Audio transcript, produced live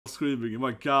screaming, oh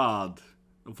my god.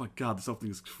 Oh my god, this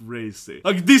opening is crazy.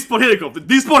 Like this part here,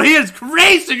 this part here is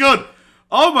crazy good!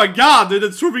 Oh my god, dude,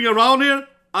 it's swooping around here.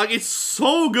 Like, it's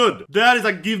so good. That is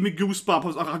like, give me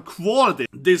goosebumps on quality.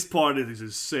 This part is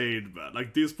insane, man.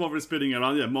 Like, this part is spinning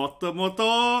around. Yeah, moto,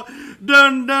 moto.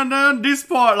 Dun, dun, dun. This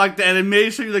part, like, the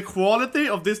animation, the quality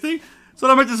of this thing.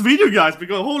 So I made this video, guys,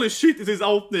 because holy shit, this is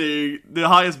opening the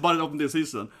highest budget opening this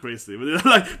season. Crazy. But it's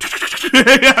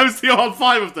like, I've seen all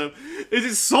 5 of them. It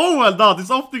is so well done. This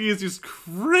opening is just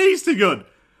crazy good.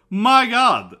 My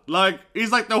god, like,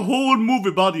 it's like the whole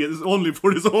movie budget is only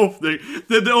for this opening.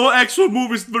 The actual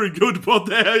movie is very good, but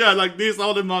yeah, like, this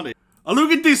all the money.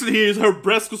 Look at this in here, her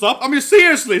breast goes up. I mean,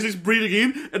 seriously, she's breathing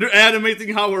in, and they're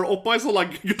animating how her oppa is so,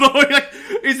 like, glowing. Like,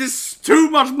 it is too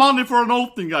much money for an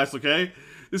opening, guys, okay?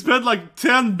 They spent like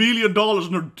 $10 billion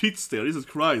on her tits there, Jesus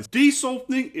Christ. This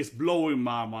opening is blowing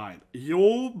my mind.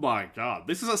 Oh my god.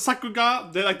 This is a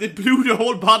SAKUGA, they blew the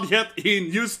whole budget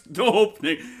in just the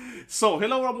opening. So,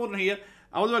 hello, I'm Warden here.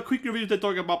 I will do a quick review to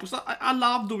talk about, because I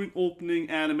love doing opening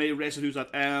anime reactions.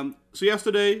 So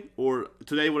yesterday, or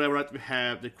today, whatever, right, we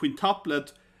have the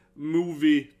Quintuplet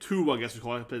movie 2, I guess we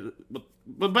call it.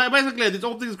 But basically, this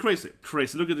opening is crazy.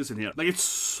 Crazy, look at this in here. Like, it's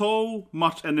so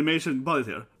much animation budget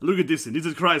here. Look at this in, this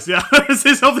is crazy, yeah.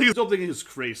 This opening is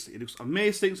crazy. It looks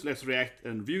amazing, so let's react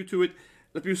and view to it.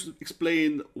 Let me just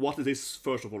explain what it is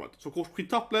first of all, right. So, of course,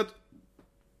 Quintuplet,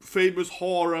 famous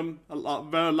harem, a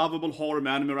very lovable harem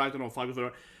anime, right? I don't know, 5 of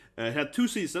them. Had 2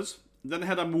 seasons, then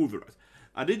had a movie, right?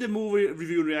 I did the movie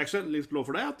review and reaction, links below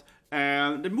for that.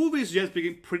 And the movie is just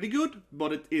being pretty good,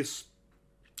 but it is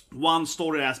one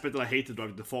story aspect that I hated,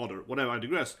 like the father, whatever, I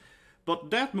digress.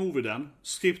 But that movie then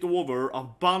skipped over a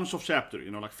bunch of chapters,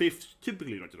 you know, like 5th,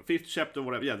 typically, right? 5th chapter,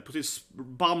 whatever, yeah, because it's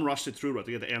bum rushed it through, right,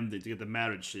 to get the ending, to get the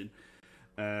marriage scene.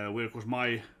 Where, of course,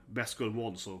 my best girl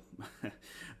won, so.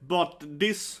 But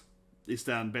this is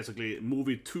then basically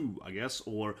movie 2, I guess,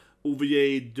 or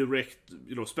OVA direct,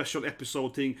 you know, special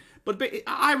episode thing. But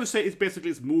I would say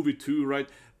it's movie 2, right?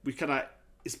 We kind of,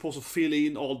 it's supposed to fill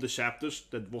in all the chapters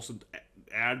that wasn't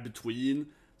aired between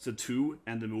the 2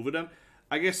 and the movie then.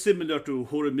 I guess similar to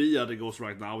Horimiya that goes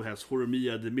right now. It has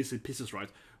Horimiya, the missing pieces, right?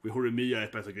 Where Horimiya is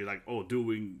basically like, oh,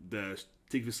 doing the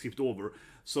thing we skipped over.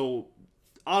 So,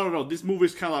 I don't know, this movie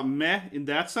is kind of meh in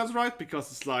that sense, right?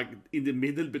 Because it's like in the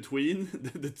middle between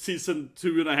the season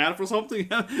 2.5 or something.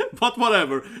 But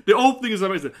whatever. The opening is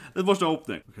amazing. Let's watch the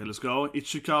opening. Okay, let's go.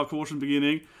 Ichika, of course, in the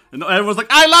beginning. And everyone's like,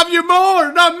 I love you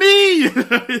more, not me!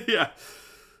 Yeah.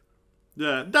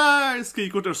 Yeah, that's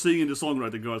Kiko, they're singing the song, right,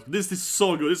 the girls. This is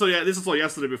so good. This is all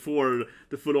yesterday before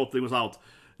the full opening was out.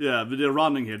 Yeah, but they're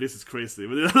running here. This is crazy.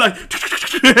 But they're like,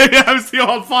 I've seen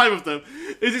all 5 of them.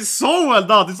 It is so well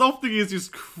done. This opening is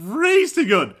just crazy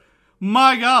good.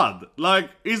 My god. Like,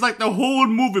 it's like the whole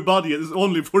movie budget is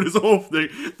only for this opening.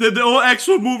 The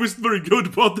actual movie is very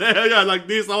good, but yeah, like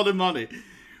this, all the money.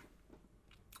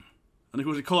 And of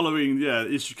course, the coloring, yeah,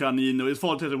 Ishika, Nino. It's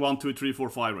 4, 1, 2, 3, 4,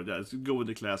 5, right? Yeah, let's go with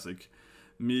the classic.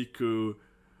 Miku.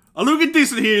 Look at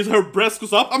this in here, her breast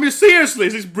goes up. I mean, seriously,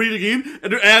 she's breathing in,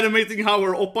 and they're animating how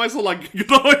her oppa is so, like,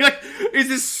 glowing. Like, it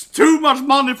is too much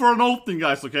money for an opening,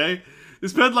 guys, okay? They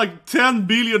spent like $10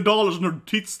 billion on her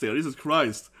tits there, Jesus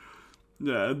Christ.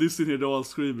 Yeah, and this in here, they're all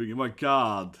screaming, oh my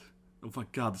god. Oh my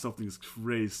god, this opening is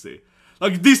crazy.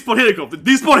 Like, this part here,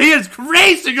 this part here is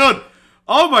crazy good!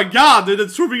 Oh my god, dude,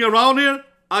 it's swooping around here.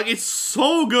 Like, it's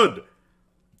so good.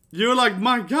 You're like,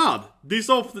 my god. This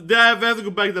off, I have to go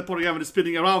back to that part again when it's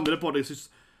spinning around. That part is just,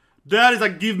 that is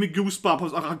like, give me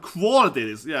goosebumps on how quality it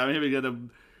is. Yeah, here we get them.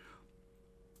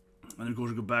 And of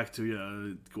course, we go back to,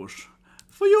 yeah, of course,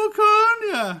 for your turn,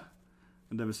 yeah.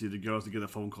 And then we see the girls to get a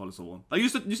phone call and so on. Like, you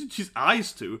see she's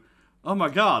eyes too. Oh my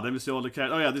god, then we see all the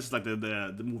characters. Oh yeah, this is like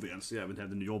the movie ends. Yeah, we have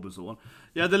the new job and so on.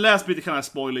 Yeah, the last bit is kind of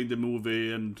spoiling the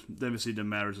movie, and then we see the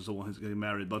marriage and so on. He's getting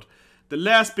married, but the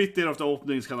last bit there of the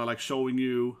opening is kind of like showing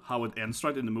you how it ends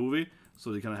right in the movie.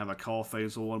 So they kind of have a cafe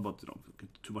and so on, but you know,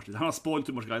 too much. I don't spoil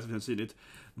too much, guys, if you haven't seen it.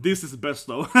 This is the best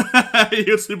though.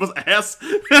 Yotsuba's ass.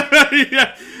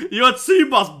 Yeah,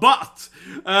 Yotsuba's butt.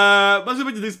 But let's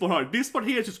go to this part here. This part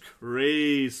here is just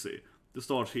crazy. To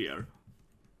start here.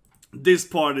 This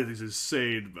part is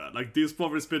insane, man. Like, this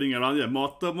part is spinning around. Yeah,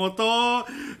 moto, moto.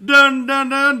 Dun, dun,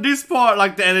 dun. This part,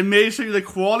 like, the animation, the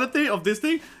quality of this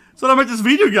thing. So I made this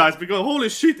video, guys, because holy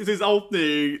shit, this is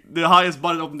opening the highest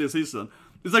budget opening this season.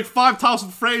 It's like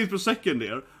 5,000 frames per second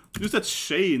there. Just that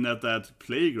Shane at that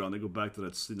playground. I go back to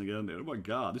that scene again there. Oh my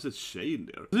god, this is Shane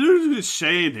there. There's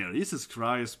Shane here. Jesus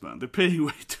Christ, man. They're paying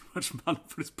way too much money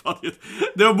for this budget.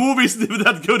 The movie isn't even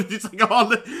that good. It's like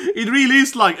it really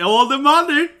is like all the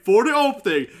money for the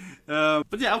opening.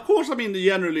 But yeah, of course, I mean,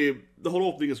 generally, the whole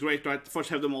opening is great, right? First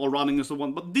have them all running and so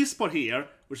on, but this part here,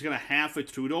 which is kind of halfway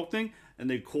through the opening, and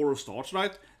the chorus starts,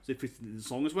 right? So it fits in the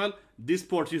song as well. This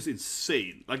part is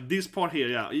insane. Like this part here,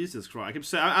 yeah, Jesus Christ. I keep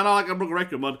saying, I know like I broke a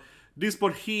record, but this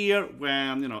part here,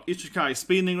 when, you know, Ichikai is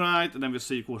spinning, right? And then we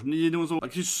see, of course, Nino and so,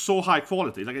 like, it's so high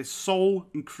quality. Like, it's so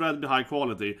incredibly high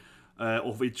quality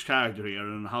of each character here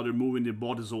and how they're moving their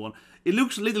bodies and so on. It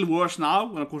looks a little worse now,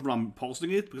 when, of course, when I'm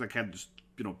posting it, because I can't just,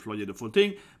 you know, play the full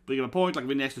thing. But you get a point, like,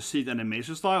 when you actually see the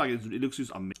animation style, like, it looks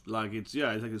just amazing. Like, it's,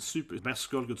 yeah, it's like a super, it's best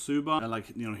girl Kotsuba, and,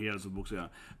 like, you know, here is the books, yeah.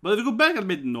 But if you go back a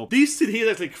bit, no, this scene here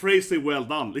is, like, crazy well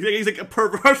done. It's like a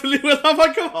perversely well done. Oh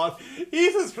my god,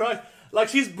 Jesus Christ. Like,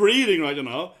 she's breathing, right, you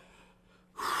know.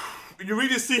 You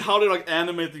really see how they're, like,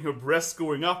 animating her breasts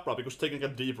going up, right, because she's taking,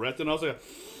 like, a deep breath, you know, so,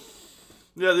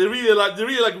 yeah, they really like,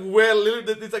 well,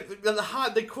 it's like,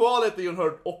 the quality on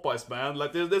her oppas, man.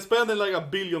 Like, they're spending, like,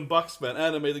 $1 billion, man,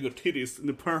 animating her titties in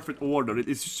the perfect order.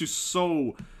 It's just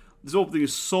so, this opening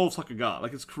is so SAKUGA,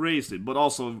 like, it's crazy, but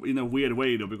also in a weird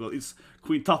way, though, because it's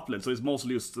quintuplets, so it's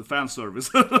mostly just fan service.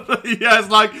 Yeah, it's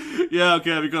like, yeah,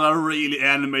 okay, we're gonna really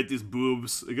animate these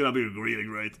boobs, it's gonna be really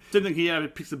great. Same thing here,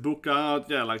 it picks the book out,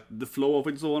 yeah, like, the flow of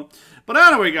it and so on. But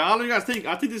anyway, guys, what do you guys think?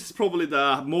 I think this is probably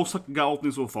the most SAKUGA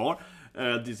opening so far.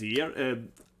 This year,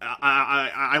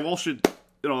 I watched it,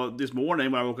 you know, this morning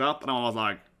when I woke up, and I was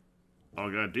like, "Oh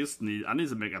god, I need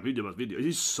to make a video about video." It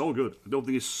is so good. The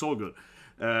opening is so good.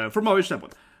 From my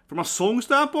standpoint, from a song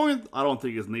standpoint, I don't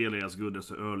think it's nearly as good as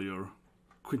the earlier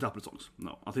quintuplet songs.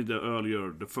 No, I think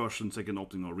the first and second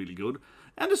opening are really good,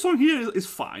 and the song here is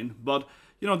fine. But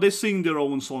you know, they sing their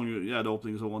own song, yeah, the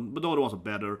opening and so on. But the other ones are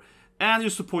better. And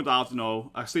just to point out, you know,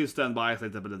 I still stand by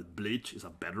that Bleach is a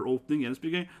better opening, and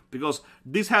speaking, because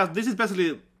this is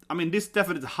basically, I mean, this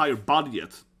definitely a higher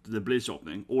budget than the Bleach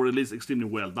opening, or at least extremely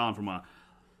well done from a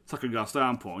SAKUGA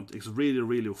standpoint. It's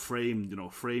really framed, you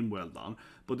know, well done.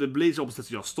 But the Bleach opening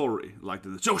is your story, like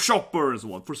the shopper and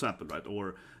so on, for example, right,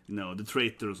 or you know, the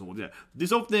traitor and so on. Yeah,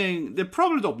 this opening, the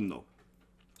problem with the opening though,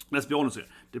 let's be honest here,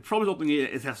 the problem with the opening here,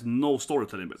 it has no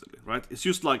storytelling basically, right? It's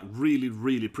just like really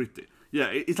pretty. Yeah,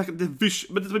 it's like the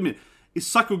but that's what I mean. It's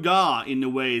SAKUGA in a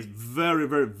way is very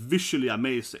visually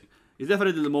amazing. It's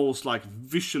definitely the most like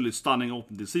visually stunning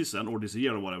opening this season or this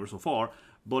year or whatever so far.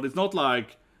 But it's not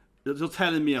like it's not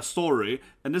telling me a story.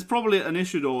 And there's probably an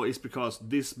issue though, is because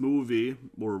this movie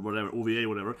or whatever OVA or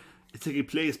whatever, it's taking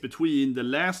place between the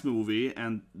last movie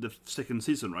and the second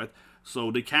season, right?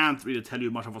 So they can't really tell you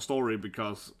much of a story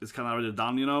because it's kind of already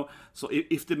done, you know. So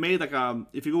if they made like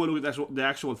if you go and look at the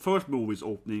actual first movie's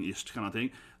opening-ish kind of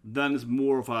thing, then it's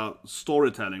more of a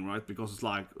storytelling, right? Because it's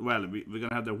like, well, we're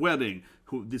gonna have their wedding,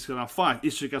 who this gonna fight,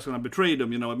 Ishika's gonna betray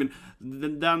them, you know. I mean,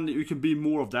 then you can be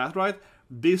more of that, right?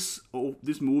 This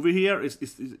movie here is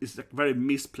like very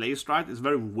misplaced, right? It's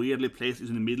very weirdly placed. It's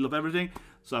in the middle of everything.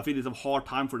 So I think it's a hard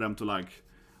time for them to like,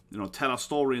 you know, tell a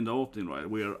story in the opening, right?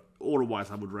 Where otherwise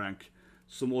I would rank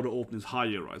some other openings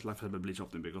higher, right? Like the Bleach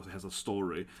opening because it has a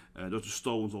story. Dr.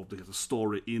 Stone's opening has a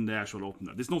story in the actual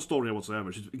opener. There's no story here whatsoever.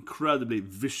 It's just incredibly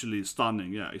visually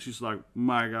stunning. Yeah, it's just like,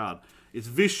 my god. It's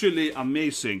visually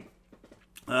amazing.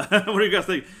 What do you guys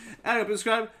think? Anyway,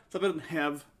 subscribe, so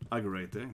have a great day.